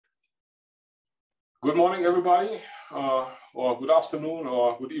Good morning, everybody, or good afternoon,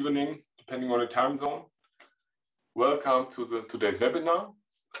 or good evening, depending on the time zone. Welcome to today's webinar.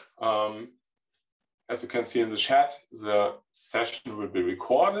 As you can see in the chat, the session will be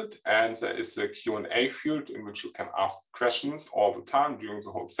recorded, and there is a Q&A field in which you can ask questions all the time during the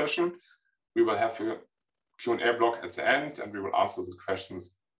whole session. We will have a Q&A block at the end, and we will answer the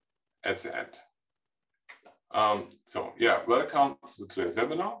questions at the end. Welcome to today's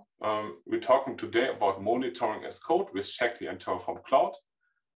webinar. We're talking today about monitoring as code with Sheckley and Terraform Cloud.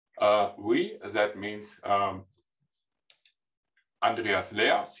 That means Andreas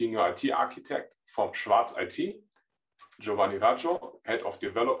Lehr, Senior IT Architect from Schwarz IT, Giovanni Raggio, Head of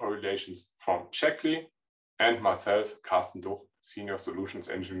Developer Relations from Sheckley, and myself, Carsten Duch, Senior Solutions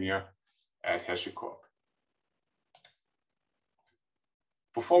Engineer at HashiCorp.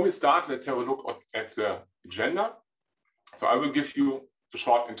 Before we start, let's have a look at the agenda. So I will give you a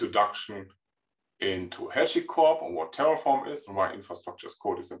short introduction into HashiCorp and what Terraform is and why infrastructure as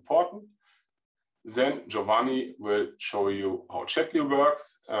code is important. Then Giovanni will show you how Sheckley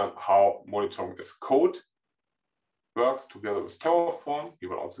works, how monitoring as code works together with Terraform. He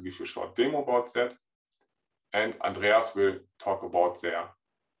will also give you a short demo about that. And Andreas will talk about their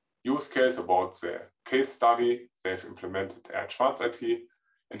use case, about their case study they've implemented at Schwarz IT.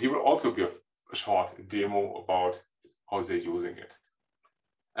 And he will also give a short demo about how they're using it.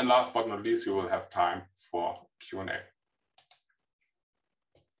 And last but not least, we will have time for Q&A.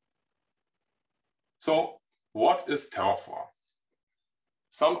 So what is Terraform?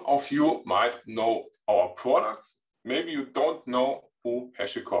 Some of you might know our products. Maybe you don't know who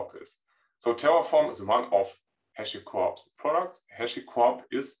HashiCorp is. So Terraform is one of HashiCorp's products. HashiCorp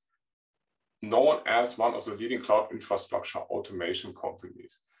is known as one of the leading cloud infrastructure automation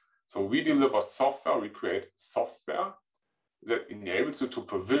companies. So we deliver software, we create software that enables you to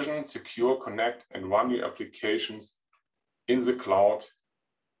provision, secure, connect, and run your applications in the cloud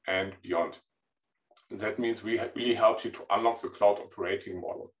and beyond. That means we really help you to unlock the cloud operating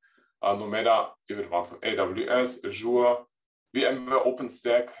model. No matter if it runs on AWS, Azure, VMware,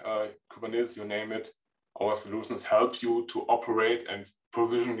 OpenStack, Kubernetes, you name it, our solutions help you to operate and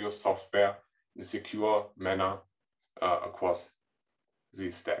provision your software in a secure manner across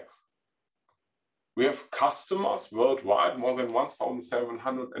these stacks. We have customers worldwide, more than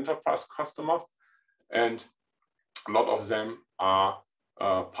 1,700 enterprise customers, and a lot of them are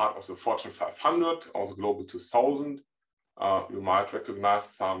part of the Fortune 500 or the Global 2000. You might recognize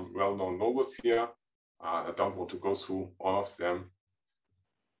some well-known logos here. I don't want to go through all of them.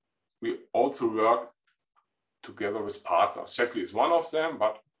 We also work together with partners. Sheckley is one of them,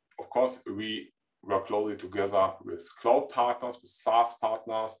 but of course, we work closely together with cloud partners, with SaaS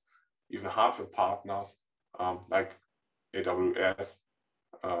partners, even hardware partners like AWS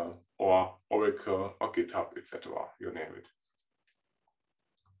or Oracle or GitHub, etc. You name it.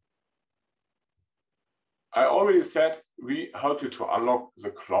 I already said we help you to unlock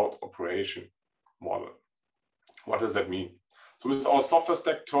the cloud operation model. What does that mean? So with our software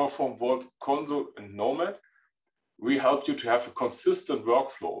stack, Terraform, Vault, Console, and Nomad, we help you to have a consistent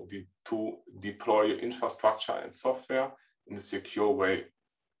workflow to deploy your infrastructure and software in a secure way.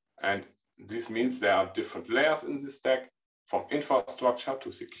 And this means there are different layers in the stack, from infrastructure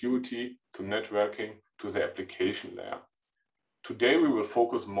to security to networking to the application layer. Today we will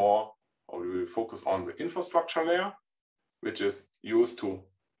focus on the infrastructure layer, which is used to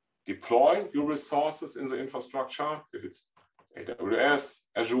deploy your resources in the infrastructure, if it's AWS,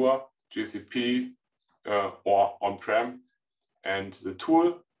 Azure, GCP, or on-prem. And the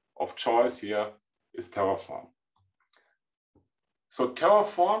tool of choice here is Terraform. So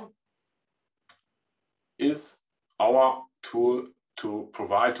Terraform is our tool to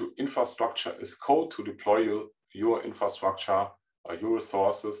provide you infrastructure as code to deploy your infrastructure or your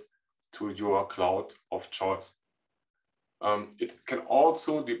resources to your cloud of choice. It can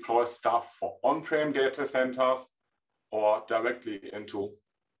also deploy stuff for on-prem data centers or directly into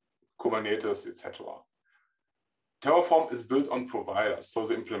Kubernetes, etc. Terraform is built on providers, so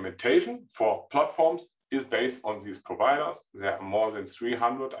the implementation for platforms is based on these providers. There are more than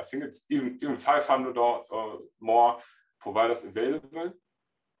 300, I think it's even 500 or more providers available.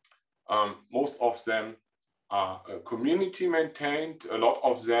 Most of them are community maintained. A lot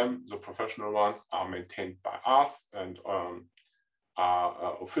of them, the professional ones, are maintained by us and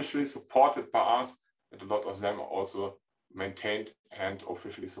are officially supported by us. And a lot of them are also maintained and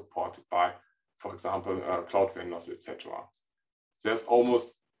officially supported by, for example, cloud vendors, etc. There's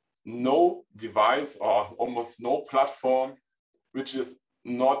almost no device or almost no platform which is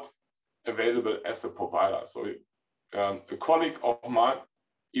not available as a provider. So a colleague of mine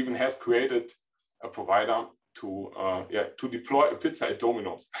even has created a provider to deploy a pizza at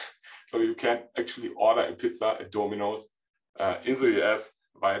Domino's. So you can actually order a pizza at Domino's in the US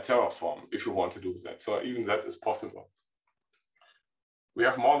via Terraform if you want to do that. So even that is possible. We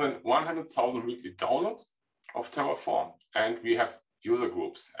have more than 100,000 weekly downloads of Terraform, and we have user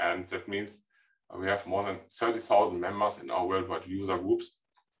groups, and that means we have more than 30,000 members in our worldwide user groups.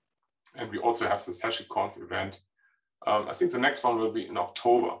 And we also have this HashiCorp event. I think the next one will be in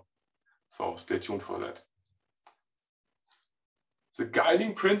October, so stay tuned for that. The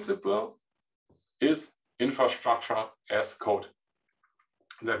guiding principle is infrastructure as code.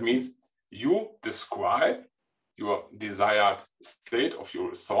 That means you describe your desired state of your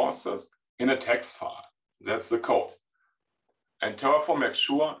resources in a text file. That's the code. And Terraform makes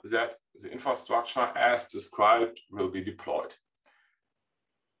sure that the infrastructure as described will be deployed.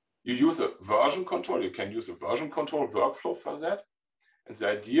 You use a version control. You can use a version control workflow for that. And the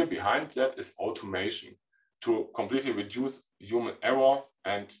idea behind that is automation, to completely reduce human errors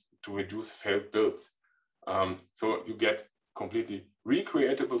and to reduce failed builds. So you get completely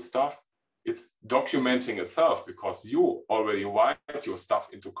recreatable stuff. It's documenting itself because you already write your stuff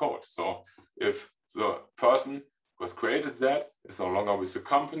into code. So if the person who has created that is no longer with the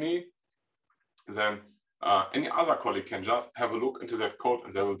company, then any other colleague can just have a look into that code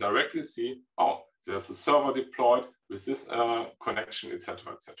and they will directly see, oh, there's a server deployed with this connection,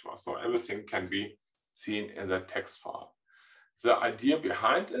 etc., etc. So everything can be seen in that text file. The idea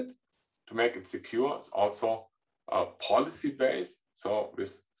behind it, to make it secure, is also policy-based. So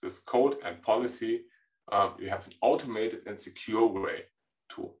with this code and policy, you have an automated and secure way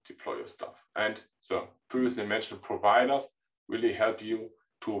to deploy your stuff. And the previously mentioned providers really help you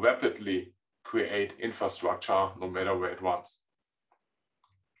to rapidly create infrastructure no matter where it runs.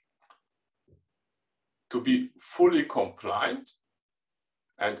 To be fully compliant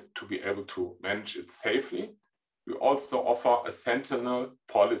and to be able to manage it safely, we also offer a Sentinel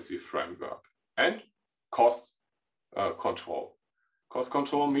policy framework and cost control. Cost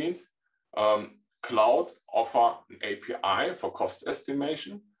control means clouds offer an API for cost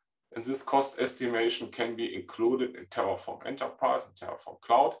estimation, and this cost estimation can be included in Terraform Enterprise and Terraform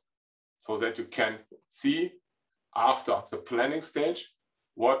Cloud, so that you can see after the planning stage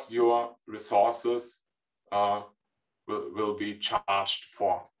what your resources will be charged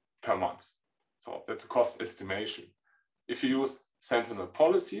for per month. So that's a cost estimation. If you use Sentinel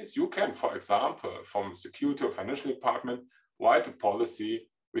policies, you can, for example, from security or financial department, write a policy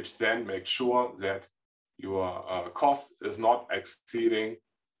which then makes sure that your cost is not exceeding,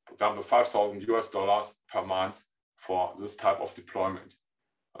 for example, $5,000 per month for this type of deployment.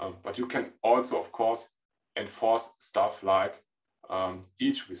 But you can also, of course, enforce stuff like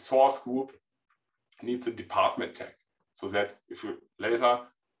each resource group needs a department tag, so that if you later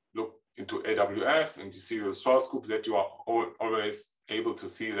look into AWS and you see the resource group, that you are always able to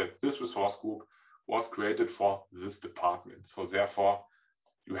see that this resource group was created for this department. So therefore,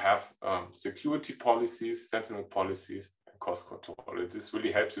 you have security policies, Sentinel policies, and cost control. And this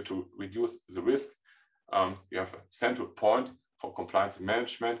really helps you to reduce the risk. You have a central point for compliance and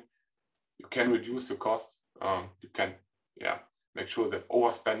management. You can reduce the cost. You can make sure that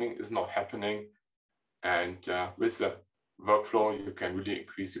overspending is not happening. And with the workflow, you can really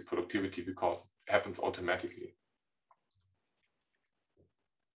increase your productivity because it happens automatically.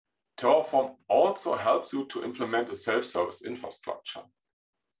 Terraform also helps you to implement a self-service infrastructure.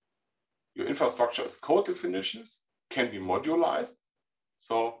 Your infrastructure as code definitions can be modularized.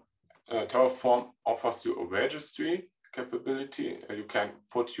 So Terraform offers you a registry capability. You can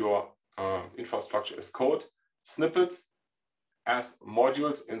put your infrastructure as code snippets as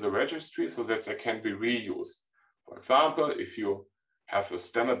modules in the registry so that they can be reused. For example, if you have a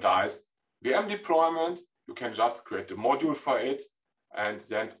standardized VM deployment, you can just create a module for it and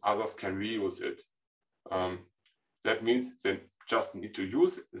then others can reuse it. That means they just need to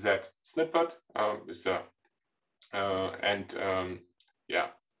use that snippet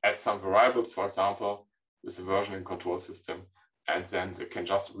add some variables, for example, with the versioning control system, and then they can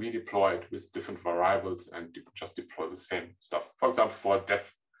just redeploy it with different variables and just deploy the same stuff, for example, for a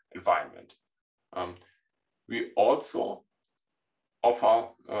dev environment. We also offer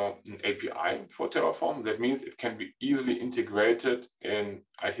an API for Terraform. That means it can be easily integrated in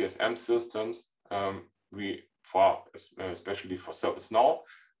ITSM systems. Especially for ServiceNow,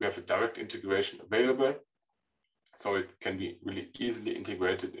 we have a direct integration available. So it can be really easily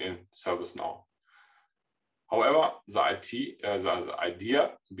integrated in ServiceNow. However, the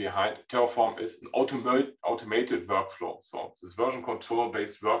idea behind Terraform is an automated workflow. So this version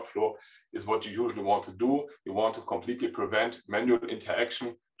control-based workflow is what you usually want to do. You want to completely prevent manual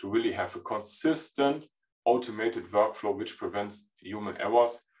interaction to really have a consistent automated workflow which prevents human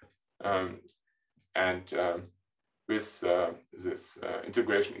errors. With this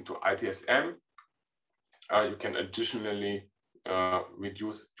integration into ITSM, you can additionally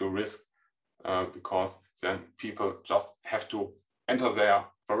reduce your risk because then people just have to enter their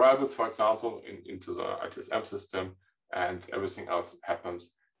variables, for example, into the ITSM system, and everything else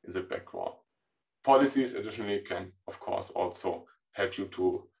happens in the background. Policies additionally can, of course, also help you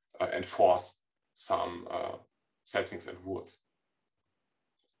to enforce some settings and rules.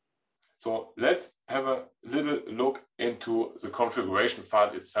 So let's have a little look into the configuration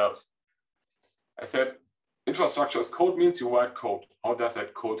file itself. I said infrastructure as code means you write code. How does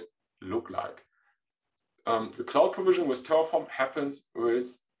that code look like? The cloud provision with Terraform happens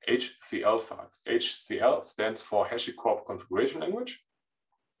with HCL files. HCL stands for HashiCorp configuration language.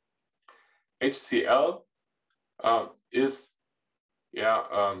 HCL is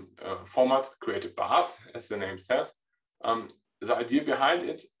a format created by us, as the name says. The idea behind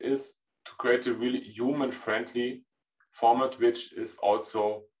it is to create a really human-friendly format, which is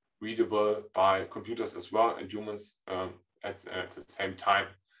also readable by computers as well and humans at the same time.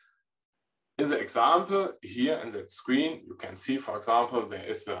 In the example here in that screen, you can see, for example, there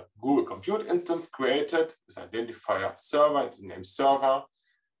is a Google Compute instance created with identifier server, it's the name server,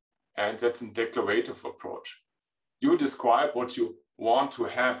 and that's a declarative approach. You describe what you want to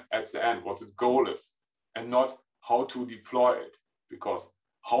have at the end, what the goal is, and not how to deploy it, because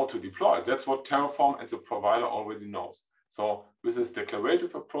how to deploy it, that's what Terraform and the provider already knows. So with this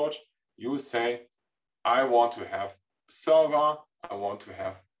declarative approach, you say, I want to have a server, I want to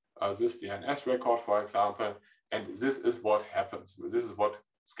have this DNS record, for example, and this is what happens. This is what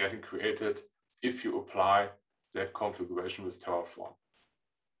is getting created if you apply that configuration with Terraform.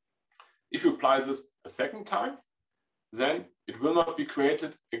 If you apply this a second time, then it will not be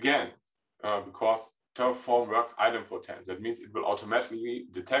created again because Terraform works idempotent. That means it will automatically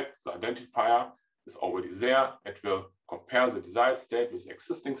detect the identifier is already there. It will compare the desired state with the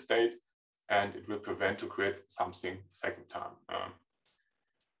existing state, and it will prevent to create something second time.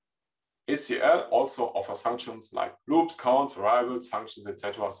 HCL also offers functions like loops, counts, variables, functions,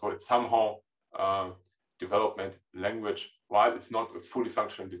 etc. So it's somehow development language. While it's not a fully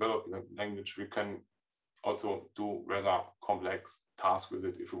functional development language, we can also do rather complex tasks with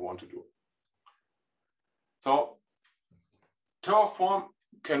it if we want to do. So Terraform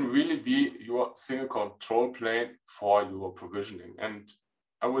can really be your single control plane for your provisioning. And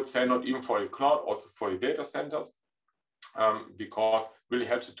I would say not even for your cloud, also for your data centers, because it really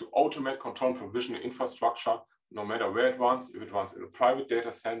helps you to automate control and provision infrastructure, no matter where it runs, if it runs in a private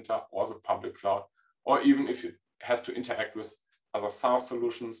data center or the public cloud, or even if it has to interact with other SaaS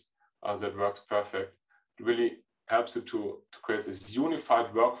solutions, that works perfect. It really helps you to create this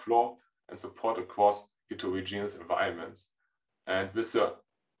unified workflow and support across heterogeneous environments. And with the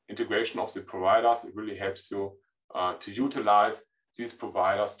integration of the providers, it really helps you to utilize these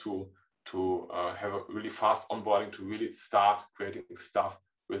providers to have a really fast onboarding, to really start creating stuff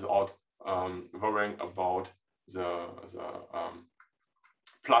without worrying about the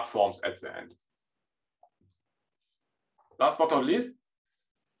platforms at the end. Last but not least,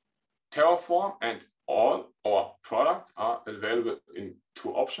 Terraform and all our products are available in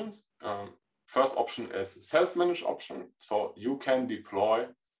two options. First option is self-managed option. So you can deploy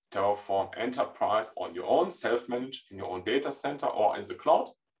Terraform Enterprise on your own, self-managed in your own data center or in the cloud.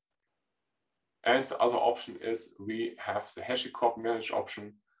 And the other option is we have the HashiCorp managed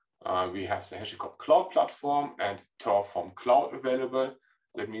option. We have the HashiCorp Cloud Platform and Terraform Cloud available.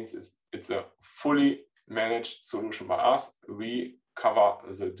 That means it's a fully managed solution by us. We cover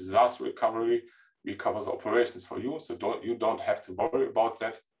the disaster recovery. We cover the operations for you. So you don't have to worry about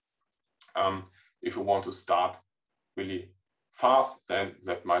that. If you want to start really fast, then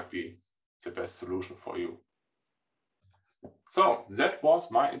that might be the best solution for you. So that was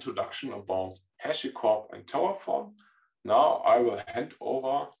my introduction about HashiCorp and Terraform. Now I will hand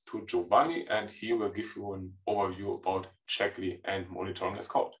over to Giovanni, and he will give you an overview about Checkly and monitoring as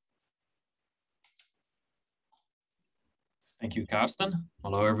code. Thank you, Carsten.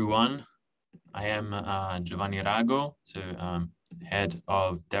 Hello, everyone. I am Giovanni Rago, so head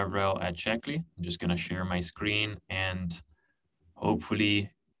of DevRel at Checkly. I'm just going to share my screen and hopefully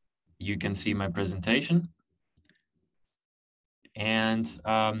you can see my presentation. And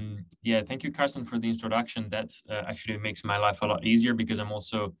yeah, thank you, Carsten, for the introduction. That actually makes my life a lot easier because I'm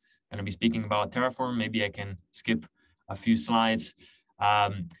also going to be speaking about Terraform. Maybe I can skip a few slides.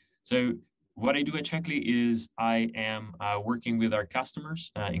 So what I do at Checkly is I am working with our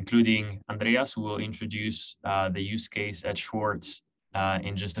customers, including Andreas, who will introduce the use case at Schwarz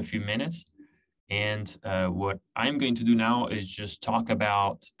in just a few minutes. And what I'm going to do now is just talk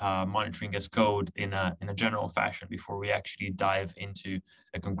about monitoring as code in a general fashion before we actually dive into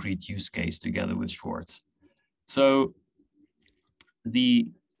a concrete use case together with Schwarz. So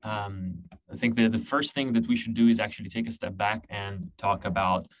I think the first thing that we should do is actually take a step back and talk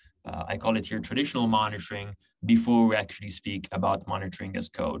about, I call it here traditional monitoring, before we actually speak about monitoring as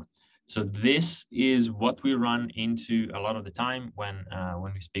code. So this is what we run into a lot of the time when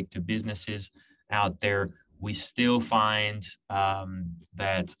we speak to businesses out there. We still find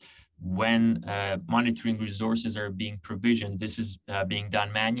that when monitoring resources are being provisioned, this is being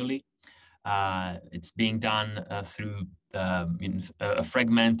done manually. It's being done through a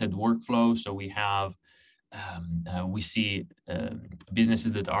fragmented workflow. So we have we see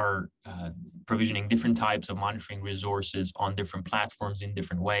businesses that are provisioning different types of monitoring resources on different platforms in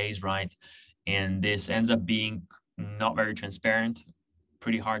different ways, right? And this ends up being not very transparent,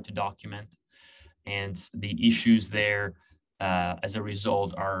 pretty hard to document. And the issues there as a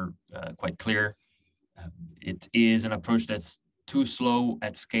result are quite clear. It is an approach that's too slow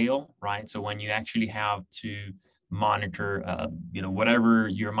at scale, right? So when you actually have to monitor, whatever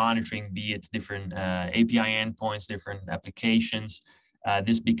you're monitoring, be it different API endpoints, different applications,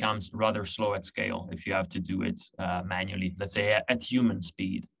 this becomes rather slow at scale if you have to do it manually, let's say at human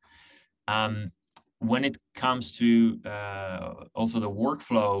speed. When it comes to also the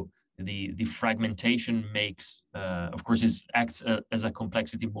workflow, the fragmentation makes, of course, it acts as a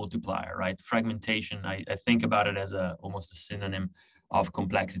complexity multiplier, right? Fragmentation, I think about it as almost a synonym of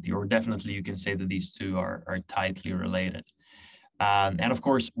complexity, or definitely you can say that these two are tightly related. And of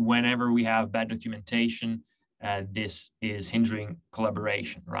course, whenever we have bad documentation, this is hindering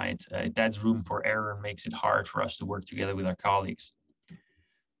collaboration, right? It adds room for error and makes it hard for us to work together with our colleagues.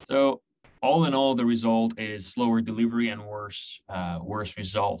 So all in all, the result is slower delivery and worse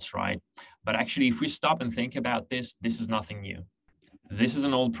results, right? But actually, if we stop and think about this, this is nothing new. This is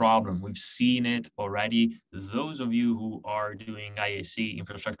an old problem. We've seen it already. Those of you who are doing IAC,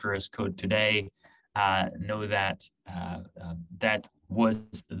 infrastructure as code today, know that that was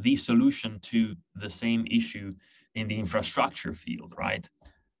the solution to the same issue in the infrastructure field, right?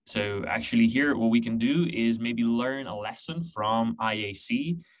 So actually here, what we can do is maybe learn a lesson from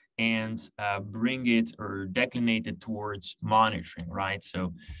IAC and bring it or declinate it towards monitoring, right?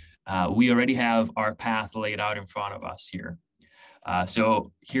 So we already have our path laid out in front of us here.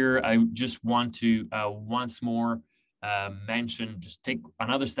 So here I just want to once more just take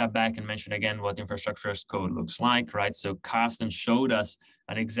another step back and mention again what infrastructure as code looks like, right? So Carsten showed us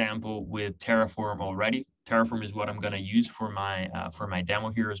an example with Terraform already. Terraform is what I'm going to use for my demo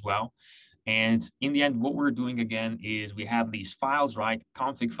here as well. And in the end, what we're doing again is we have these files, right?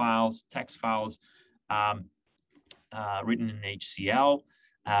 Config files, text files written in HCL.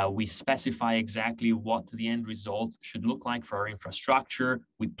 We specify exactly what the end result should look like for our infrastructure.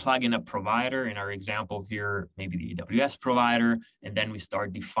 We plug in a provider, in our example here, maybe the AWS provider, and then we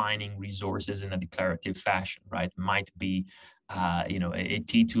start defining resources in a declarative fashion, right? Might be a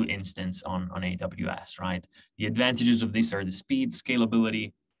T2 instance on AWS, right? The advantages of this are the speed,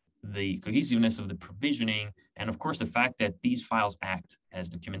 scalability, the cohesiveness of the provisioning, and of course, the fact that these files act as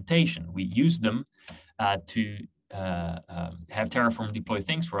documentation. We use them to have Terraform deploy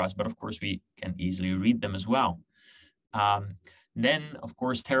things for us, but of course we can easily read them as well. Then, of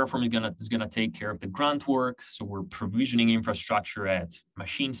course, Terraform is gonna take care of the grunt work. So we're provisioning infrastructure at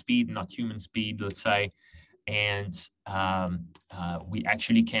machine speed, not human speed, let's say. And we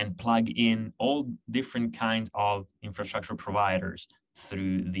actually can plug in all different kinds of infrastructure providers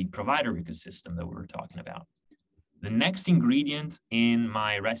through the provider ecosystem that we were talking about. The next ingredient in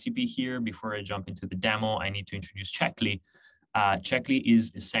my recipe here, before I jump into the demo, I need to introduce Checkly. Checkly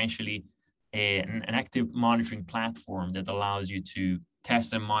is essentially an active monitoring platform that allows you to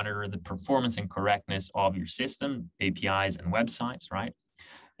test and monitor the performance and correctness of your system, APIs, and websites, right?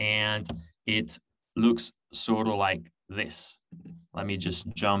 And it looks sort of like this. Let me just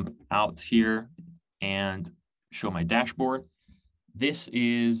jump out here and show my dashboard. This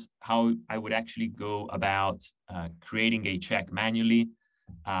is how I would actually go about creating a check manually.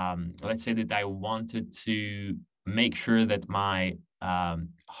 Let's say that I wanted to make sure that my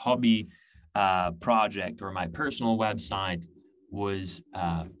hobby project or my personal website was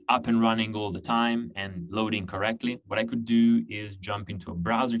up and running all the time and loading correctly. What I could do is jump into a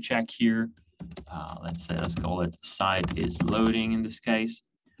browser check here. Let's call it site is loading in this case.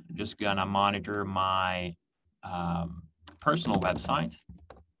 I'm just gonna monitor my personal website.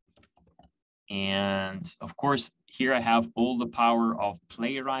 And of course, here I have all the power of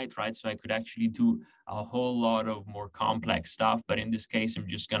Playwright, right? So I could actually do a whole lot of more complex stuff. But in this case, I'm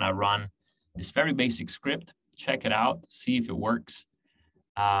just gonna run this very basic script, check it out, see if it works.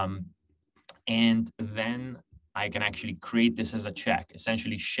 And then I can actually create this as a check,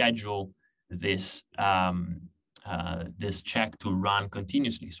 essentially schedule this, this check to run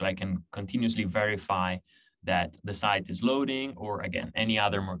continuously. So I can continuously verify that the site is loading, or again, any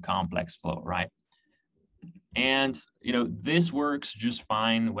other more complex flow, right? And this works just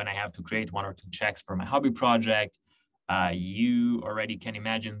fine when I have to create 1 or 2 checks for my hobby project. You already can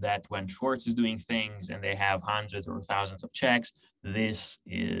imagine that when Schwarz is doing things and they have hundreds or thousands of checks, this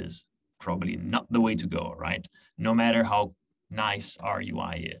is probably not the way to go, right? No matter how nice our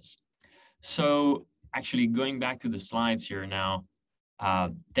UI is. So actually going back to the slides here now,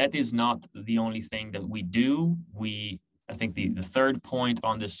 that is not the only thing that we do. I think the third point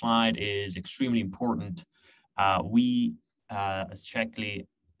on this slide is extremely important. We, as Checkly,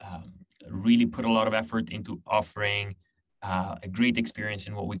 really put a lot of effort into offering a great experience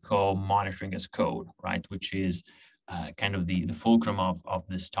in what we call monitoring as code, right? Which is kind of the fulcrum of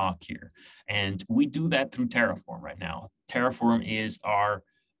this talk here. And we do that through Terraform right now. Terraform is our,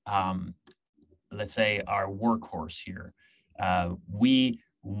 let's say, our workhorse here. We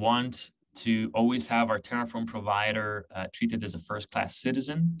want to always have our Terraform provider treated as a first-class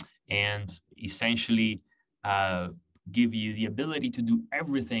citizen, and essentially give you the ability to do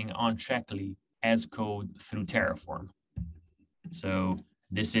everything on Checkly as code through Terraform. So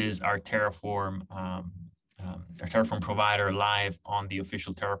this is our Terraform provider live on the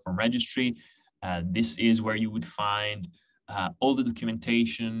official Terraform registry. This is where you would find all the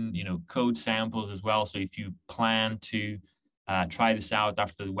documentation, code samples as well. So if you plan to try this out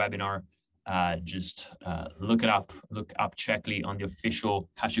after the webinar, just look up Checkly on the official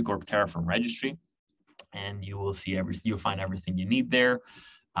HashiCorp Terraform registry, and you will see everything. You'll find everything you need there.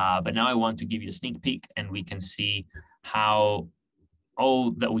 But now I want to give you a sneak peek, and we can see how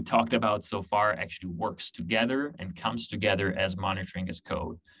all that we talked about so far actually works together and comes together as monitoring as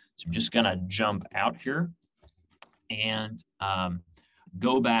code. So I'm just gonna jump out here and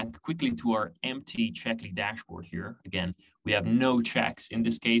go back quickly to our empty Checkly dashboard here. Again, we have no checks. In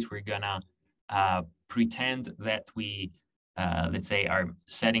this case, we're gonna pretend that we, let's say, are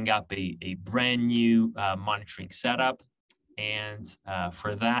setting up a brand new monitoring setup. And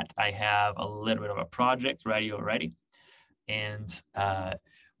for that, I have a little bit of a project ready already. And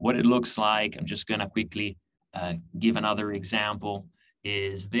what it looks like, I'm just gonna quickly give another example,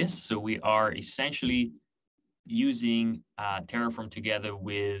 is this. So we are essentially using Terraform together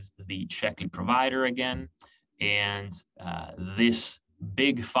with the Checkly provider again. And this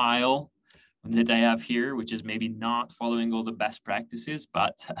big file that I have here, which is maybe not following all the best practices,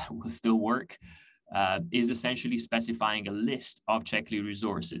 but will still work, is essentially specifying a list of Checkly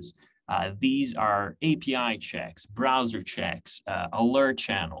resources. These are API checks, browser checks, alert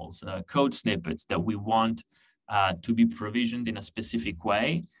channels, code snippets that we want to be provisioned in a specific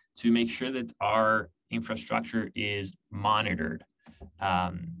way to make sure that our infrastructure is monitored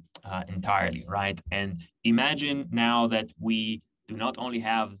entirely, right? And imagine now that we do not only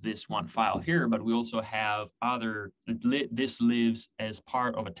have this one file here, but we also have other, this lives as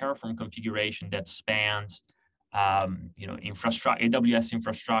part of a Terraform configuration that spans infrastructure, AWS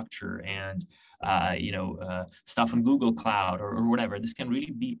infrastructure, and stuff on Google Cloud or whatever. This can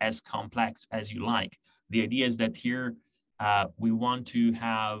really be as complex as you like. The idea is that here we want to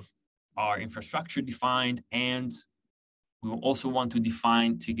have our infrastructure defined, and we also want to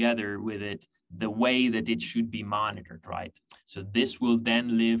define together with it the way that it should be monitored, right? So this will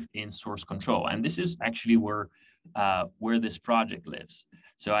then live in source control, and this is actually where this project lives.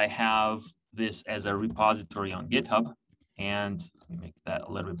 So I have this as a repository on GitHub, and let me make that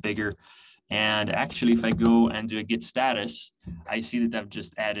a little bit bigger. And actually, if I go and do a git status, I see that I've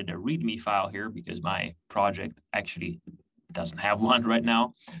just added a README file here because my project actually doesn't have one right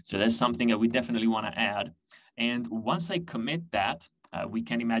now. So that's something that we definitely want to add. And once I commit that, we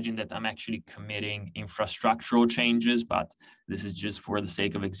can imagine that I'm actually committing infrastructural changes, but this is just for the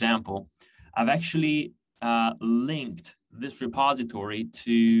sake of example. I've actually linked this repository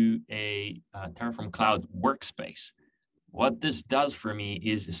to a Terraform Cloud workspace. What this does for me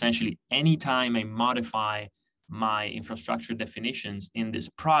is essentially anytime I modify my infrastructure definitions in this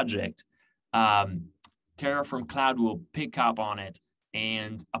project, Terraform Cloud will pick up on it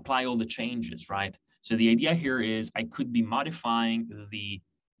and apply all the changes, right? So the idea here is I could be modifying the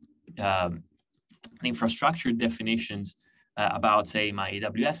infrastructure definitions about, say, my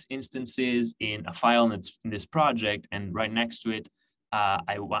AWS instances in a file that's in this project, and right next to it,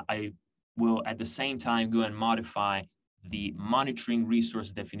 I will at the same time go and modify the monitoring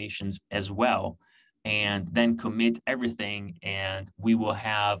resource definitions as well, and then commit everything, and we will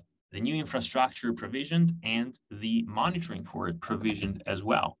have the new infrastructure provisioned and the monitoring for it provisioned as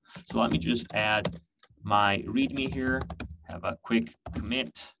well. So let me just add my README here, have a quick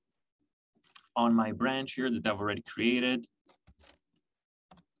commit on my branch here that I've already created.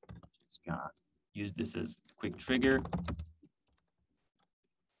 Just gonna use this as a quick trigger.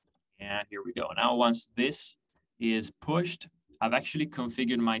 And here we go. Now, once this is pushed, I've actually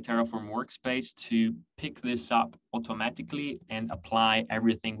configured my Terraform workspace to pick this up automatically and apply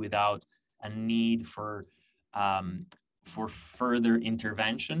everything without a need for further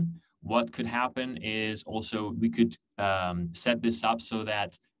intervention. What could happen is also we could set this up so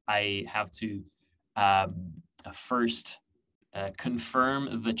that I have to first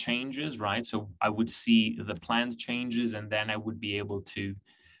confirm the changes, right? So I would see the planned changes, and then I would be able to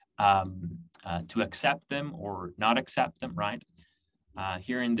accept them or not accept them, right?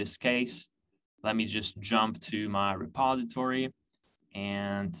 Here in this case, let me just jump to my repository,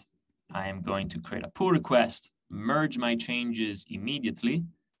 and I am going to create a pull request, merge my changes immediately,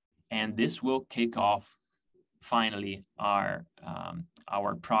 and this will kick off finally our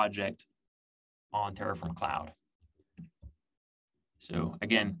project on Terraform Cloud. So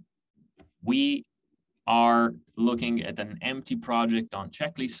again, we are looking at an empty project on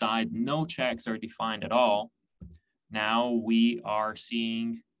checklist side. No checks are defined at all. Now we are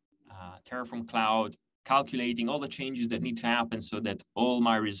seeing Terraform Cloud calculating all the changes that need to happen so that all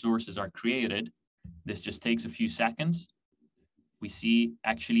my resources are created. This just takes a few seconds. We see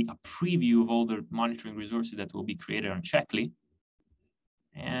actually a preview of all the monitoring resources that will be created on Checkly.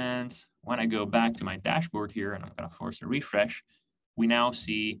 And when I go back to my dashboard here, and I'm going to force a refresh, we now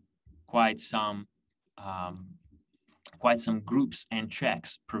see quite some groups and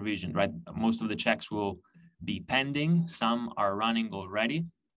checks provisioned, right? Most of the checks will be pending. Some are running already,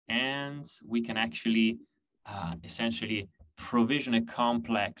 and we can actually essentially provision a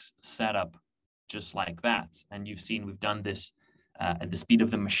complex setup just like that. And you've seen we've done this at the speed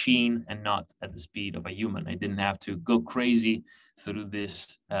of the machine and not at the speed of a human. I didn't have to go crazy through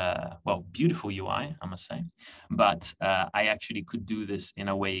this, well, beautiful UI, I must say, but I actually could do this in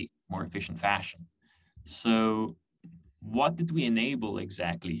a way more efficient fashion. So what did we enable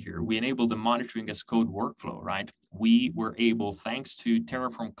exactly here? We enabled the monitoring as code workflow, right? We were able, thanks to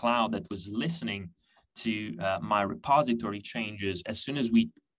Terraform Cloud that was listening to my repository changes, as soon as we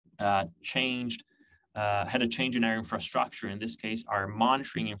had a change in our infrastructure, in this case, our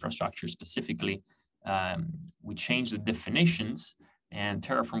monitoring infrastructure specifically, we changed the definitions, and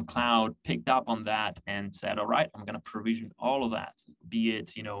Terraform Cloud picked up on that and said, all right, I'm going to provision all of that, be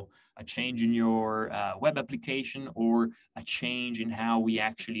it, a change in your web application or a change in how we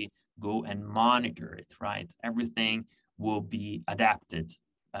actually go and monitor it, right? Everything will be adapted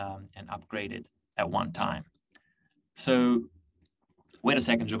and upgraded at one time. So wait a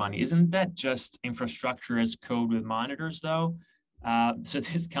second, Giovanni, isn't that just infrastructure as code with monitors though? So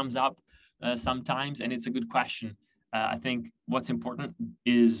this comes up sometimes, and it's a good question. I think what's important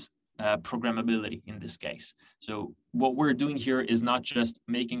is programmability in this case. So what we're doing here is not just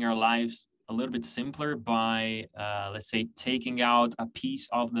making our lives a little bit simpler by, let's say, taking out a piece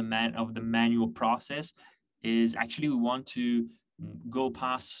of the manual process. Is actually we want to go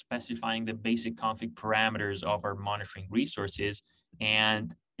past specifying the basic config parameters of our monitoring resources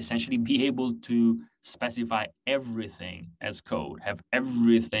and essentially be able to specify everything as code, have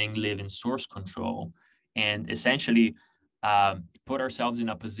everything live in source control, and essentially put ourselves in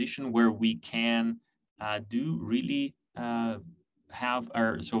a position where we can in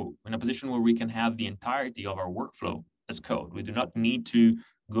a position where we can have the entirety of our workflow as code. We do not need to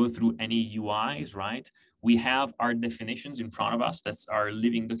go through any UIs, right? We have our definitions in front of us. That's our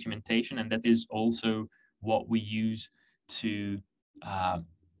living documentation, and that is also what we use to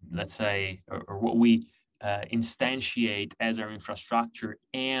let's say, or what we instantiate as our infrastructure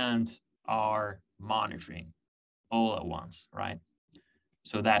and our monitoring all at once, right?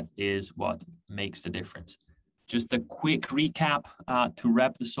 So that is what makes the difference. Just a quick recap to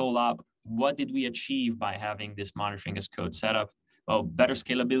wrap this all up. What did we achieve by having this monitoring as code setup? Well, better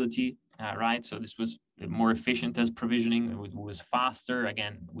scalability, right? So this was more efficient as provisioning. It was faster.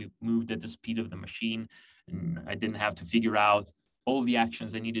 Again, we moved at the speed of the machine, and I didn't have to figure out all the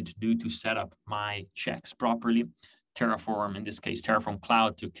actions I needed to do to set up my checks properly. Terraform, in this case, Terraform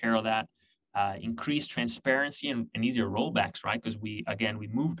Cloud took care of that. Increased transparency and easier rollbacks, right? Because we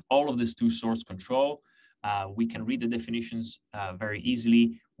moved all of this to source control. we can read the definitions very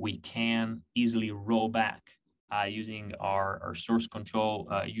easily. We can easily roll back using our source control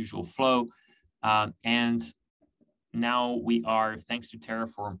usual flow. And now we are, thanks to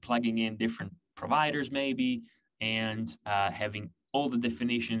Terraform, plugging in different providers maybe, and having all the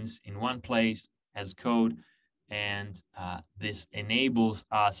definitions in one place as code. And this enables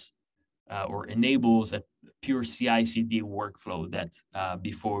us or enables a pure CI/CD workflow that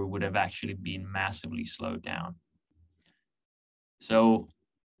before would have actually been massively slowed down. So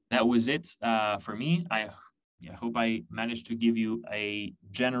that was it for me. I hope I managed to give you a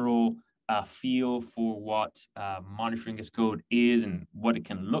general feel for what monitoring as code is and what it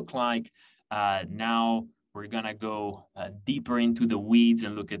can look like. Now we're gonna go deeper into the weeds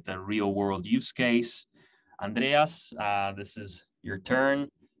and look at the real world use case. Andreas, this is your turn.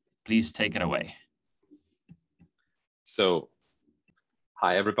 Please take it away. So,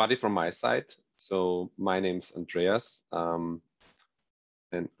 hi everybody from my side. So my name's Andreas, and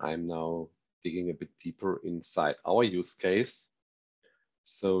I'm now digging a bit deeper inside our use case.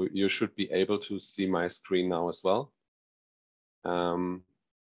 So you should be able to see my screen now as well.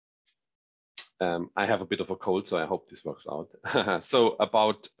 I have a bit of a cold, so I hope this works out. So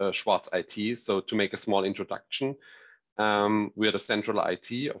about Schwarz IT. So to make a small introduction, we are the central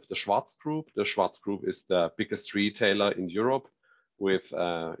IT of the Schwarz Group. The Schwarz Group is the biggest retailer in Europe with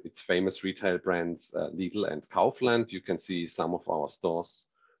its famous retail brands Lidl and Kaufland. You can see some of our stores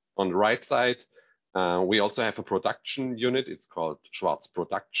on the right side. We also have a production unit. It's called Schwarz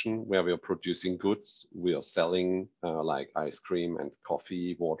Production, where we are producing goods. We are selling like ice cream and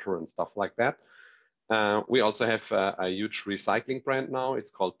coffee, water and stuff like that. We also have a huge recycling brand now.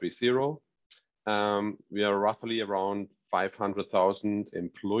 It's called BeZero. We are roughly around 500,000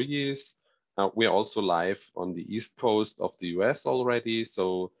 employees. We are also live on the East Coast of the US already,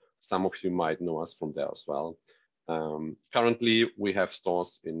 so some of you might know us from there as well. Currently, we have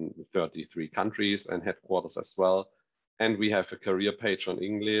stores in 33 countries and headquarters as well. And we have a career page on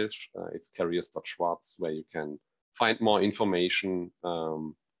English. It's careers.schwarz, where you can find more information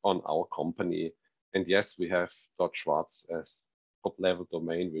on our company. And yes, we have .schwarz as top-level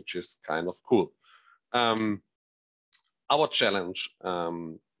domain, which is kind of cool. Our challenge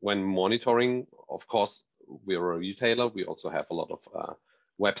when monitoring, of course, we're a retailer. We also have a lot of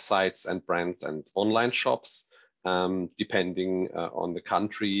websites and brands and online shops. Depending on the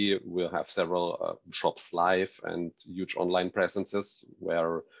country, we'll have several shops live and huge online presences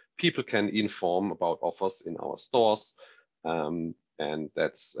where people can inform about offers in our stores. And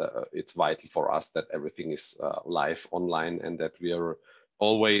that's it's vital for us that everything is live online and that we are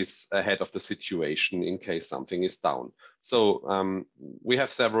always ahead of the situation in case something is down. So we have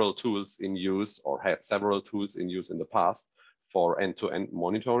several tools in use, or had several tools in use in the past for end-to-end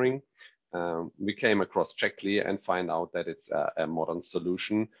monitoring. We came across Checkly and find out that it's a modern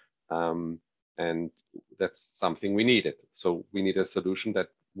solution, and that's something we needed. So we need a solution that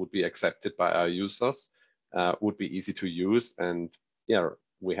would be accepted by our users, would be easy to use, and yeah,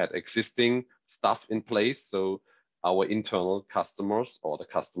 we had existing stuff in place. So our internal customers, or the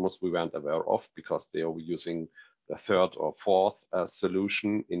customers we weren't aware of because they are using the third or fourth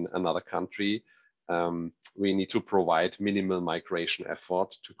solution in another country, we need to provide minimal migration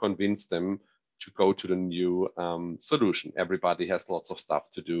effort to convince them to go to the new solution. Everybody has lots of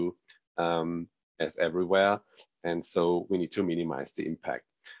stuff to do as everywhere. And so we need to minimize the impact.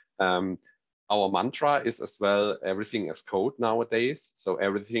 Our mantra is as well, everything as code nowadays. So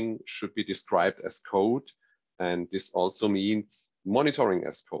everything should be described as code. And this also means monitoring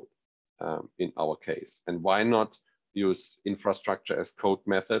as code in our case. And why not use infrastructure as code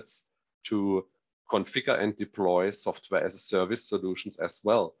methods to configure and deploy software as a service solutions as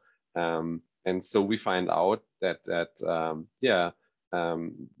well? And so we find out that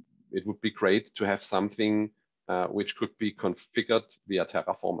it would be great to have something which could be configured via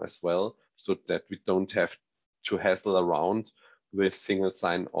Terraform as well, so that we don't have to hassle around with single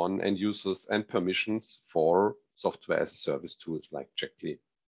sign-on and users and permissions for software as a service tools like Checkly.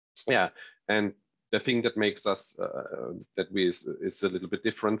 Yeah, and the thing that makes us is a little bit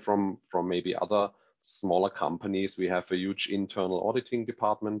different from maybe other smaller companies. We have a huge internal auditing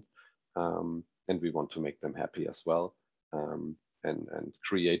department, and we want to make them happy as well, and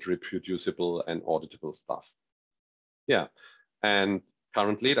create reproducible and auditable stuff. Yeah, and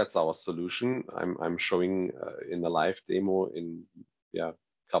currently that's our solution. I'm showing in the live demo in a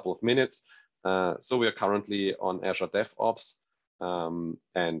couple of minutes. So we are currently on Azure DevOps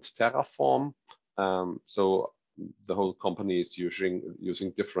and Terraform. So the whole company is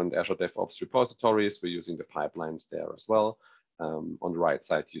using different Azure DevOps repositories. We're using the pipelines there as well. On the right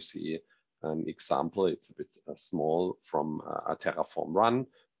side, you see example. It's a bit small from a Terraform run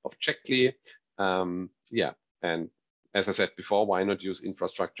of Checkly. Yeah, and as I said before, why not use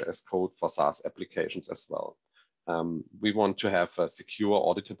infrastructure as code for SaaS applications as well? We want to have a secure,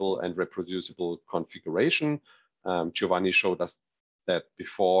 auditable, and reproducible configuration. Giovanni showed us that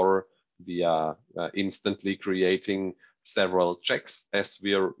before we are instantly creating several checks, as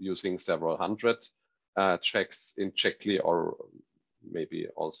we are using several hundred checks in Checkly, or maybe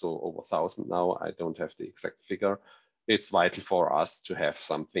also over 1,000 now. I don't have the exact figure. It's vital for us to have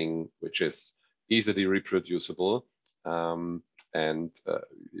something which is easily reproducible. Yeah,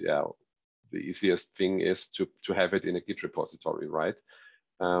 the easiest thing is to have it in a Git repository, right?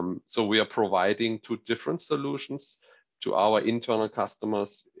 So we are providing two different solutions to our internal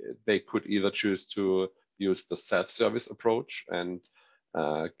customers. They could either choose to use the self-service approach and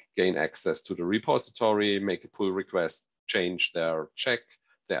gain access to the repository, make a pull request, change their check,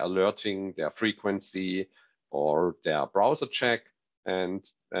 their alerting, their frequency, or their browser check,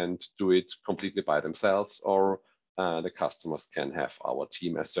 and do it completely by themselves, or the customers can have our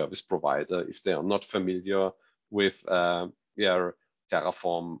team as service provider if they are not familiar with their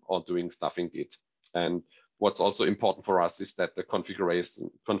Terraform or doing stuff in Git. And what's also important for us is that the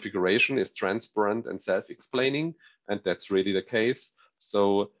configuration is transparent and self-explaining, and that's really the case.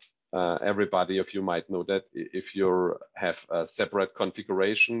 So everybody of you might know that if you have a separate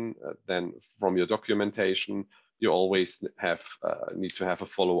configuration, then from your documentation, you always have need to have a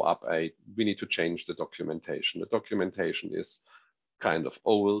follow-up. We need to change the documentation. The documentation is kind of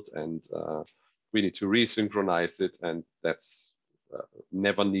old, and we need to resynchronize it, and that's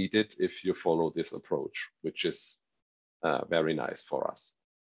never needed if you follow this approach, which is very nice for us.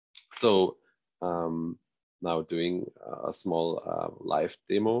 So now doing a small live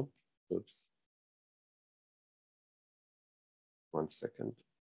demo. Oops. 1 second.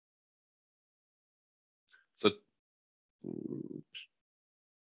 So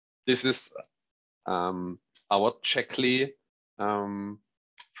this is our Checkly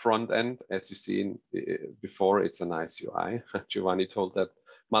front end. As you see before, it's a nice UI. Giovanni told that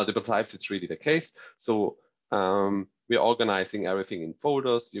multiple types, it's really the case. So we're organizing everything in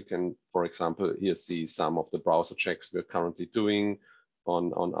folders. You can, for example, here see some of the browser checks we're currently doing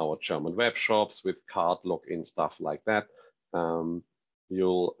on our German web shops with card login, stuff like that.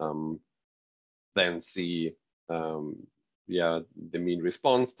 You'll then see the mean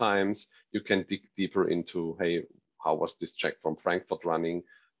response times. You can dig deeper into, hey, how was this check from Frankfurt running?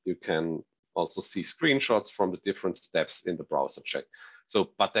 You can also see screenshots from the different steps in the browser check.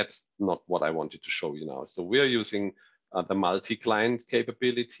 So, but that's not what I wanted to show you now. So we are using the multi-client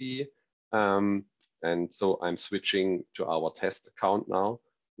capability. And so I'm switching to our test account now,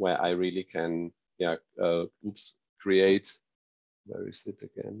 where I really can, create, where is it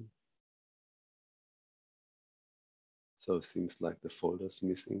again? So it seems like the folder's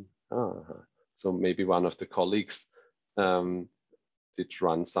missing. So maybe one of the colleagues did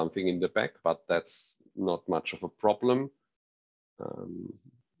run something in the back, but that's not much of a problem.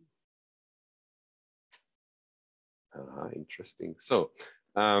 Interesting. So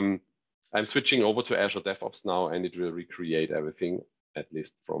I'm switching over to Azure DevOps now, and it will recreate everything, at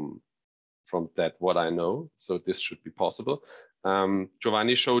least from that what I know. So this should be possible.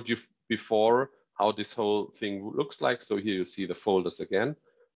 Giovanni showed you before how this whole thing looks like. So here you see the folders again.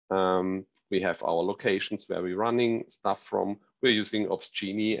 We have our locations where we're running stuff from. We're using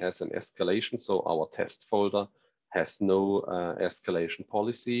Opsgenie as an escalation. So our test folder has no escalation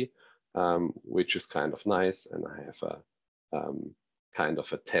policy, which is kind of nice. And I have a kind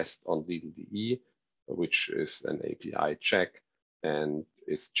of a test on LegalDE, which is an API check, and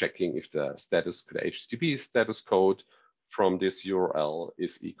is checking if the status, the HTTP status code from this URL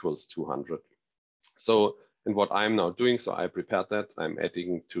is equals 200. So, and what I'm now doing, so I prepared that, I'm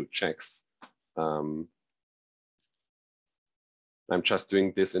adding 2 checks. I'm just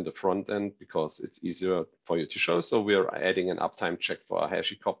doing this in the front end because it's easier for you to show. So we're adding an uptime check for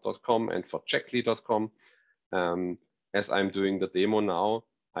HashiCorp.com and for Checkly.com. As I'm doing the demo now,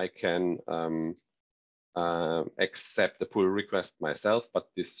 I can accept the pull request myself, but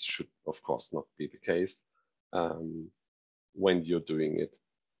this should, of course, not be the case when you're doing it.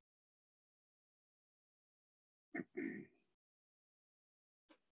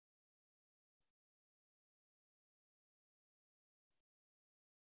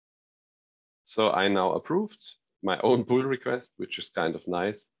 So I now approved my own pull request, which is kind of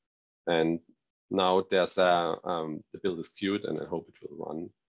nice. And now there's the build is queued, and I hope it will run.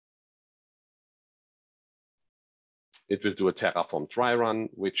 It will do a Terraform dry run,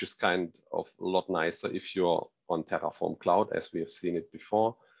 which is kind of a lot nicer if you're on Terraform Cloud, as we have seen it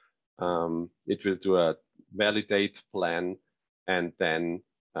before. it will do a validate plan and then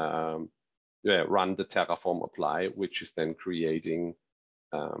run the Terraform apply, which is then creating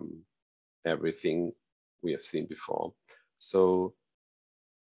everything we have seen before. So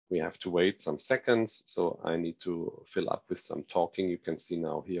we have to wait some seconds. So I need to fill up with some talking. You can see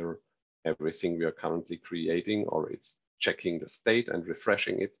now here everything we are currently creating, or it's checking the state and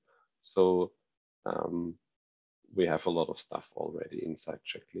refreshing it. So we have a lot of stuff already inside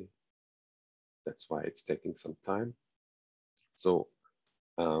Checkly. That's why it's taking some time. So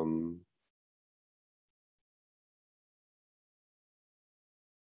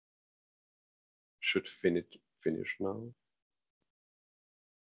should finish now.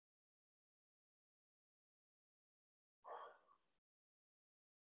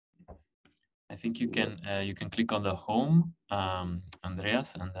 I think you can click on the home,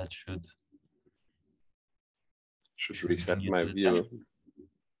 Andreas, and that should reset my view.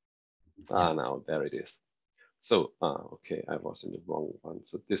 Now there it is. So okay, I was in the wrong one.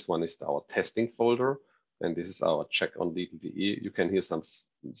 So this one is our testing folder, and this is our check on legal.de. You can here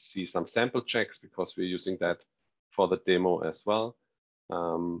see some sample checks because we're using that for the demo as well.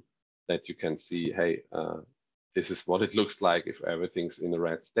 That you can see, hey, this is what it looks like if everything's in the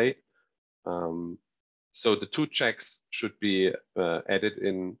red state. So the 2 checks should be added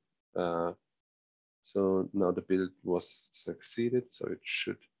in. So now the build was succeeded, so it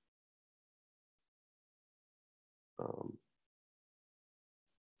should.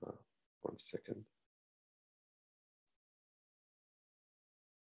 1 second.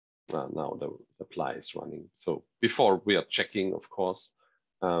 Now the apply is running. So before we are checking, of course,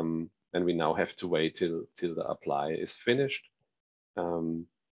 and we now have to wait till the apply is finished.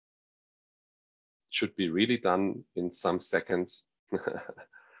 Should be really done in some seconds.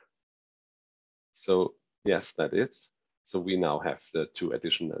 So yes, that is. So we now have the 2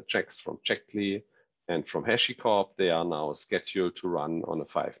 additional checks from Checkly and from HashiCorp. They are now scheduled to run on a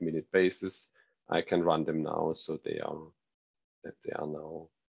 5-minute basis. I can run them now, so they are now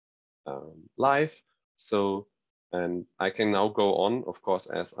live. So, and I can now go on, of course,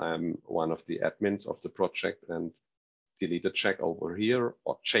 as I'm one of the admins of the project, and delete a check over here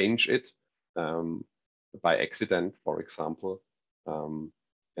or change it by accident, for example.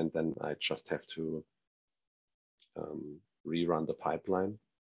 And then I just have to rerun the pipeline.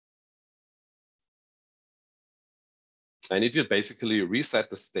 And it will basically reset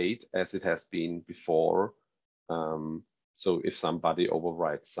the state as it has been before. So if somebody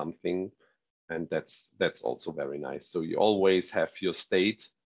overwrites something, and that's also very nice. So you always have your state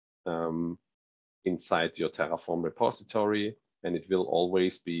inside your Terraform repository, and it will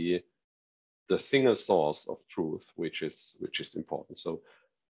always be the single source of truth, which is important. So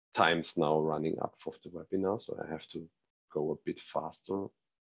time's now running up for the webinar, so I have to go a bit faster.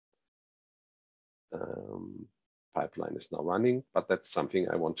 Pipeline is now running, but that's something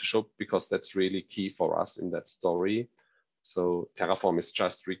I want to show because that's really key for us in that story. So Terraform is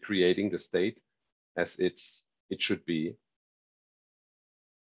just recreating the state as it should be.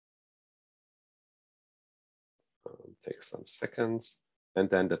 Take some seconds, and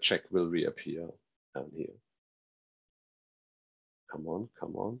then the check will reappear down here. Come on,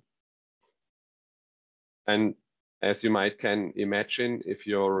 come on. And as you can imagine, if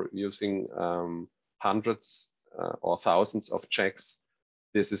you're using hundreds or thousands of checks,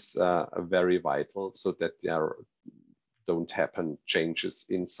 this is very vital so that there don't happen changes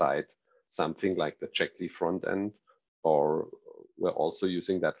inside something like the Checkly front end, or we're also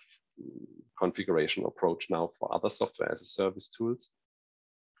using that configuration approach now for other software as a service tools,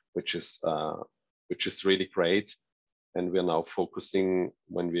 which is really great. And we're now focusing,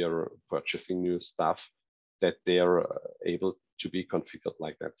 when we are purchasing new stuff, that they are able to be configured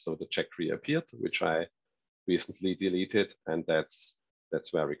like that. So the check reappeared, which I recently deleted, and that's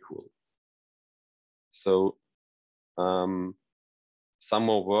very cool. So some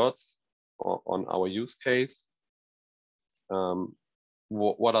more words on our use case.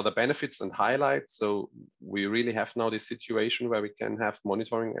 What are the benefits and highlights? So we really have now this situation where we can have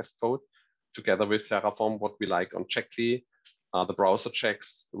monitoring as code together with Terraform. What we like on Checkly are the browser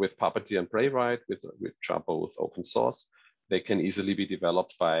checks with Puppeteer and Playwright, which are both open source. They can easily be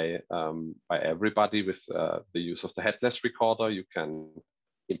developed by everybody with the use of the headless recorder. You can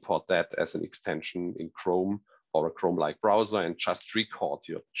import that as an extension in Chrome or a Chrome-like browser and just record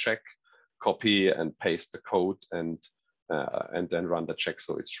your check, copy and paste the code, and then run the check.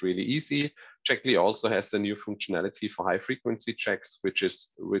 So it's really easy. Checkly also has a new functionality for high-frequency checks, which is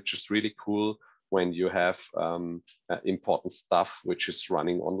really cool when you have important stuff which is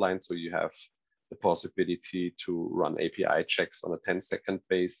running online. So you have the possibility to run API checks on a 10-second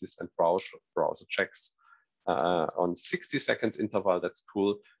basis and browser checks on 60 seconds interval. That's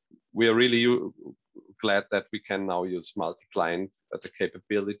cool. We are really glad that we can now use multi-client the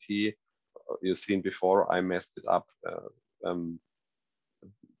capability. You've seen before, I messed it up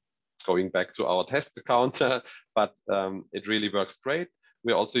going back to our test account, but it really works great.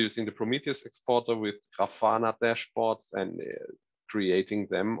 We're also using the Prometheus exporter with Grafana dashboards and creating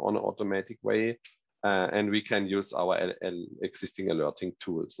them on an automatic way. And we can use our existing alerting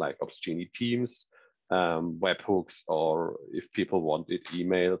tools like Opsgenie Teams, webhooks, or if people wanted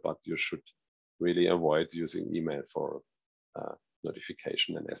email, but you should really avoid using email for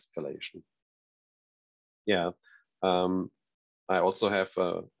notification and escalation. Yeah. I also have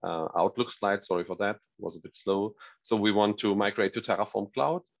an Outlook slide. Sorry for that, it was a bit slow. So we want to migrate to Terraform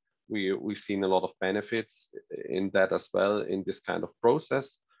Cloud. We've seen a lot of benefits in that as well in this kind of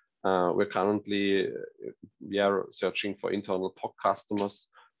process. We're currently searching for internal POC customers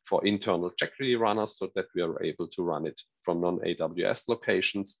for internal check-ready runners so that we are able to run it from non-AWS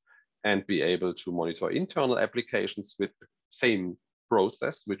locations and be able to monitor internal applications with the same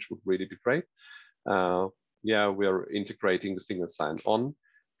process, which would really be great. We are integrating the single sign-on,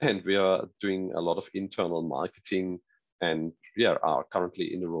 and we are doing a lot of internal marketing, and we are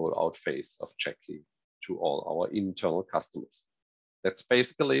currently in the rollout phase of Checkly to all our internal customers. That's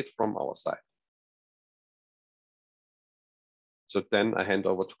basically it from our side. So then I hand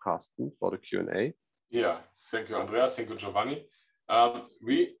over to Carsten for the Q&A. Yeah, thank you, Andreas. Thank you, Giovanni.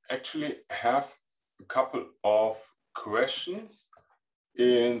 We actually have a couple of questions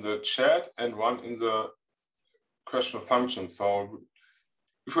in the chat and one in the question function. So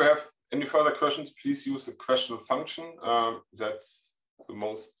if you have any further questions, please use the question function. That's the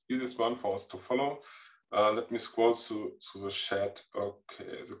most easiest one for us to follow. Let me scroll through the chat.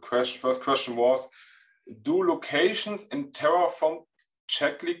 Okay, the first question was, do locations in Terraform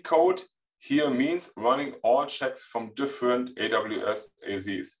Checkly code here means running all checks from different AWS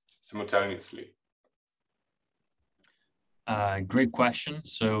AZs simultaneously? Great question.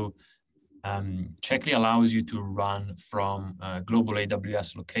 So Checkly allows you to run from global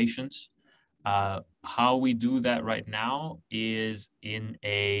AWS locations. How we do that right now is in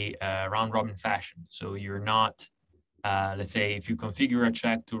a round-robin fashion. So you're not, let's say, if you configure a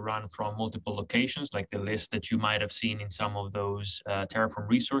check to run from multiple locations, like the list that you might have seen in some of those Terraform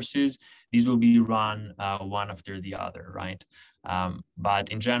resources, these will be run one after the other, right? But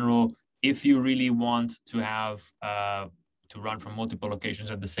in general, if you really want to have to run from multiple locations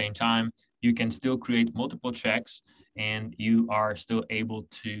at the same time, you can still create multiple checks, and you are still able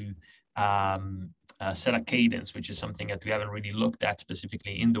to set a cadence, which is something that we haven't really looked at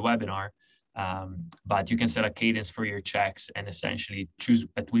specifically in the webinar. But you can set a cadence for your checks and essentially choose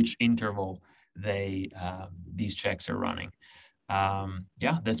at which interval these checks are running.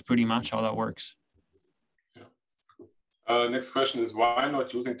 Yeah, that's pretty much how that works. Yeah. Next question is, why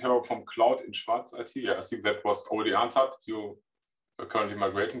not using Terraform Cloud in Schwarz IT? Yeah, I think that was already answered. You are currently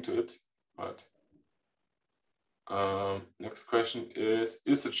migrating to it. Right. Next question is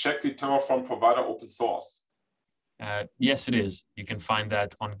the Checkly Terraform provider open source? Yes, it is. You can find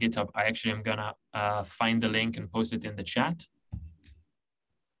that on GitHub. I actually am gonna find the link and post it in the chat.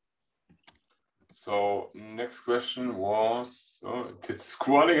 So next question was, it's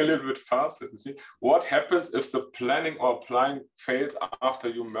scrolling a little bit fast. Let me see. What happens if the planning or applying fails after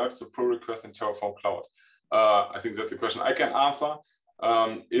you merge the pull request in Terraform Cloud? I think that's a question I can answer.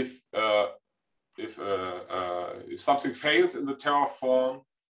 If something fails in the Terraform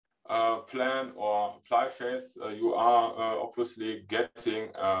plan or apply phase, you are obviously getting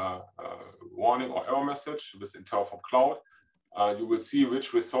a warning or error message within Terraform Cloud. You will see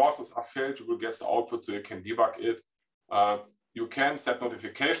which resources are failed. You will get the output so you can debug it. You can set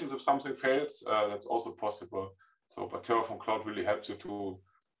notifications if something fails. That's also possible. So, but Terraform Cloud really helps you to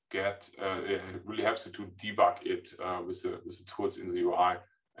debug it with the tools in the UI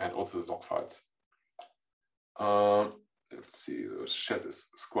and also the log files. Let's see, the chat is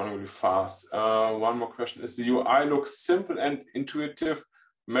scrolling really fast. One more question. Is the UI looks simple and intuitive?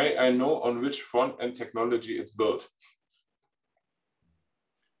 May I know on which front-end technology it's built?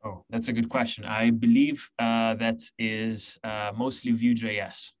 Oh, that's a good question. I believe that is mostly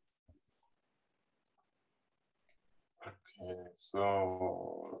Vue.js. Okay,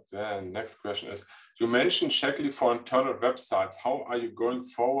 so then next question is, you mentioned Checkly for internal websites. How are you going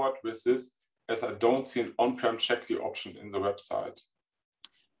forward with this, as I don't see an on-prem Checkly option in the website?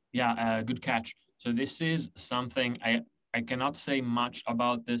 Yeah, good catch. So this is something I cannot say much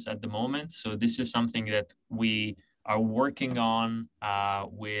about this at the moment. So this is something that we are working on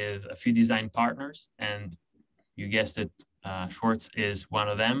with a few design partners, and you guessed it, Schwarz is one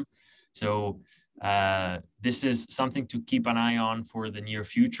of them. So this is something to keep an eye on for the near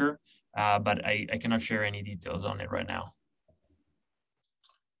future, but I cannot share any details on it right now.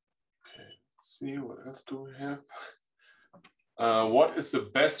 Okay, let's see, what else do we have? What is the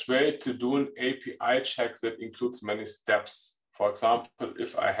best way to do an API check that includes many steps? For example,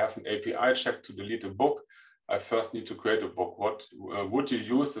 if I have an API check to delete a book, I first need to create a book. What would you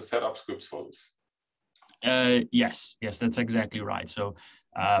use the setup scripts for this? Yes, that's exactly right. So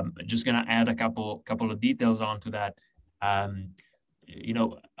just gonna add a couple of details onto that. You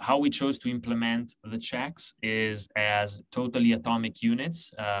know, how we chose to implement the checks is as totally atomic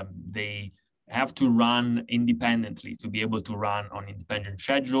units. They have to run independently to be able to run on independent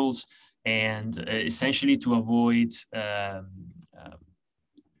schedules, and essentially to avoid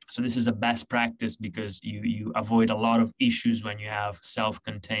so this is a best practice because you avoid a lot of issues when you have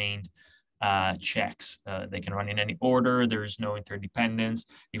self-contained checks. They can run in any order. There's no interdependence.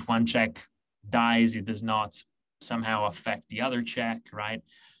 If one check dies, it does not somehow affect the other check, right?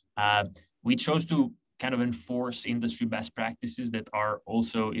 We chose to kind of enforce industry best practices that are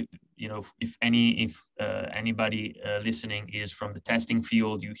also, if anybody listening is from the testing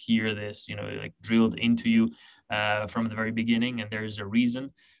field, you hear this, like drilled into you from the very beginning, and there's a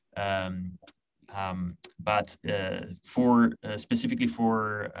reason. But specifically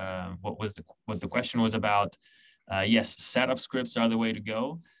for what the question was about, yes, setup scripts are the way to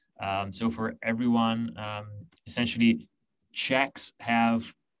go. So for everyone, essentially, checks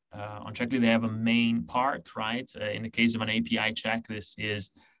have on Checkly they have a main part, right? In the case of an API check, this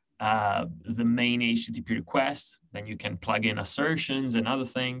is the main HTTP request. Then you can plug in assertions and other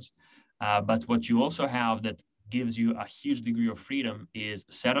things. But what you also have that gives you a huge degree of freedom is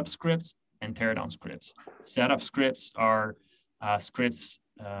setup scripts and teardown scripts. Setup scripts are scripts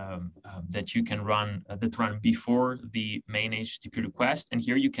that you can run that run before the main HTTP request, and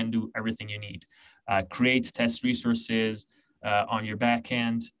here you can do everything you need: create test resources on your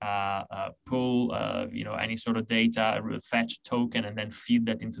backend, pull any sort of data, fetch token, and then feed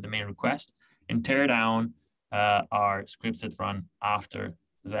that into the main request. And teardown are scripts that run after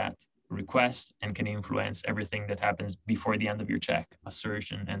that request and can influence everything that happens before the end of your check,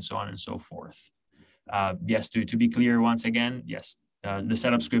 assertion, and so on and so forth. Yes, to be clear, once again, yes, the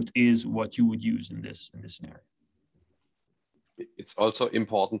setup script is what you would use in this scenario. It's also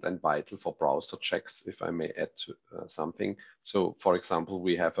important and vital for browser checks, if I may add to, something. So, for example,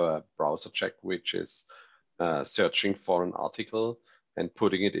 we have a browser check which is searching for an article and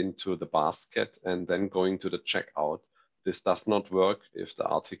putting it into the basket and then going to the checkout. This does not work if the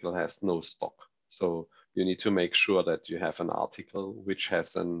article has no stock. So you need to make sure that you have an article which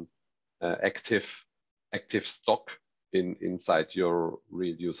has an active stock inside your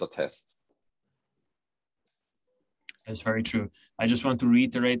real user test. That's very true. I just want to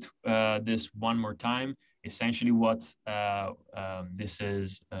reiterate this one more time. Essentially what this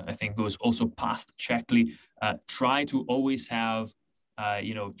is, I think goes also past Checkly. Try to always have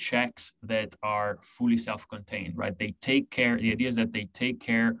checks that are fully self-contained, right? They take care, the idea is that they take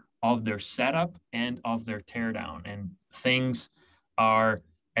care of their setup and of their teardown, and things are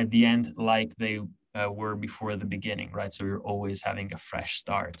at the end like they were before the beginning, right? So you're always having a fresh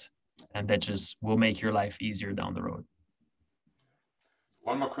start, and that just will make your life easier down the road.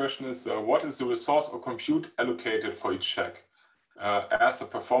 One more question is, what is the resource or compute allocated for each check? As the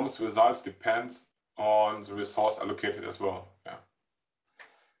performance results depends on the resource allocated as well.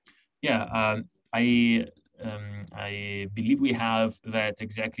 Yeah, I believe we have that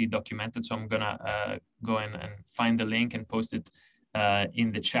exactly documented. So I'm gonna go in and find the link and post it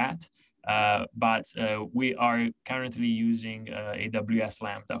in the chat. But we are currently using AWS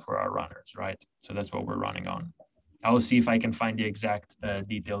Lambda for our runners, right? So that's what we're running on. I will see if I can find the exact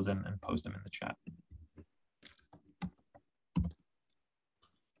details and post them in the chat.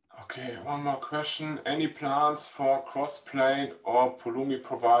 Okay, one more question. Any plans for cross-plane or Pulumi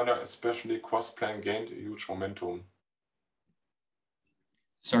provider, especially cross-plane gained a huge momentum?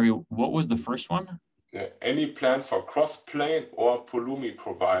 Sorry, what was the first one? Any plans for cross-plane or Pulumi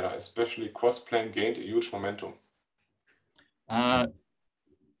provider, especially cross-plane gained a huge momentum? I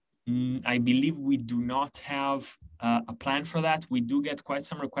believe we do not have a plan for that. We do get quite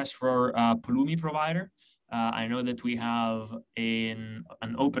some requests for Pulumi provider. I know that we have an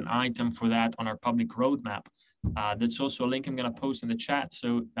open item for that on our public roadmap. That's also a link I'm going to post in the chat.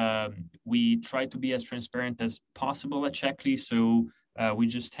 So we try to be as transparent as possible at Checkly. So we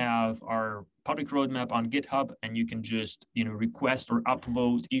just have our public roadmap on GitHub, and you can just request or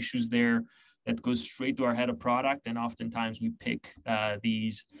upvote issues there. that goes straight to our head of product, and oftentimes we pick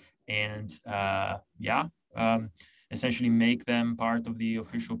these and essentially make them part of the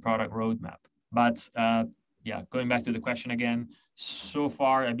official product roadmap. But yeah, going back to the question again, so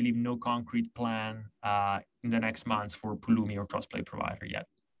far I believe no concrete plan in the next months for Pulumi or Crossplay Provider yet.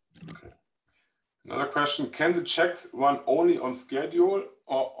 Okay. Another question, can the checks run only on schedule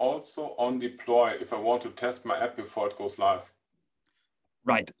or also on deploy if I want to test my app before it goes live?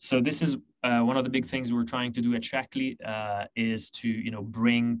 Right. So this is one of the big things we're trying to do at Checkly is to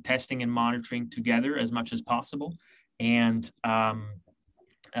bring testing and monitoring together as much as possible. And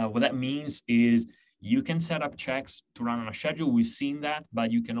what that means is you can set up checks to run on a schedule. We've seen that,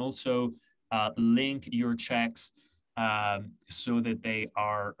 but you can also link your checks so that they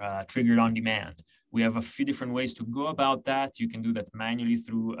are triggered on demand. We have a few different ways to go about that. You can do that manually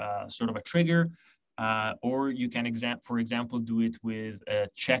through sort of a trigger, or you can, for example, do it with a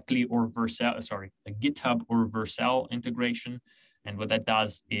Checkly or Vercel, a GitHub or Vercel integration. And what that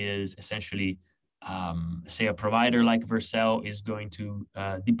does is essentially, say a provider like Vercel is going to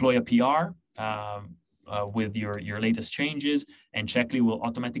deploy a PR with your latest changes, and Checkly will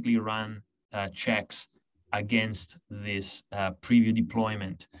automatically run checks against this preview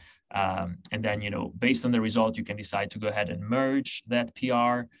deployment. And then, based on the result, you can decide to go ahead and merge that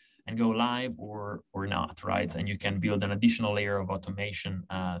PR and go live or not, right? And you can build an additional layer of automation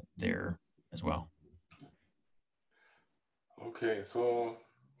there as well. Okay, so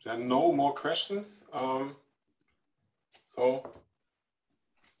there are no more questions. So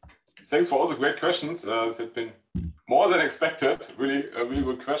thanks for all the great questions. They've been more than expected. Really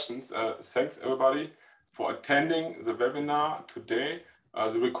good questions. Thanks everybody for attending the webinar today.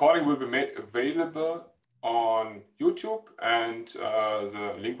 The recording will be made available on YouTube, and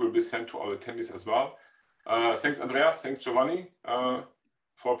the link will be sent to all attendees as well. Thanks Andreas, thanks Giovanni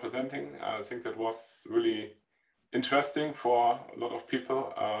for presenting. I think that was really interesting for a lot of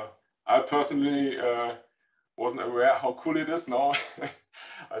people. I personally wasn't aware how cool it is now.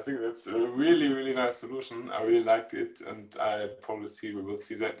 I think that's a really nice solution. I really liked it, and I probably we will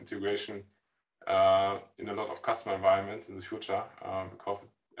see that integration in a lot of customer environments in the future because it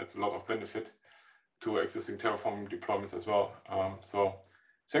adds a lot of benefit to existing Terraform deployments as well. So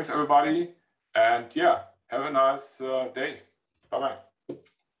thanks everybody, and yeah, have a nice day. Bye-bye.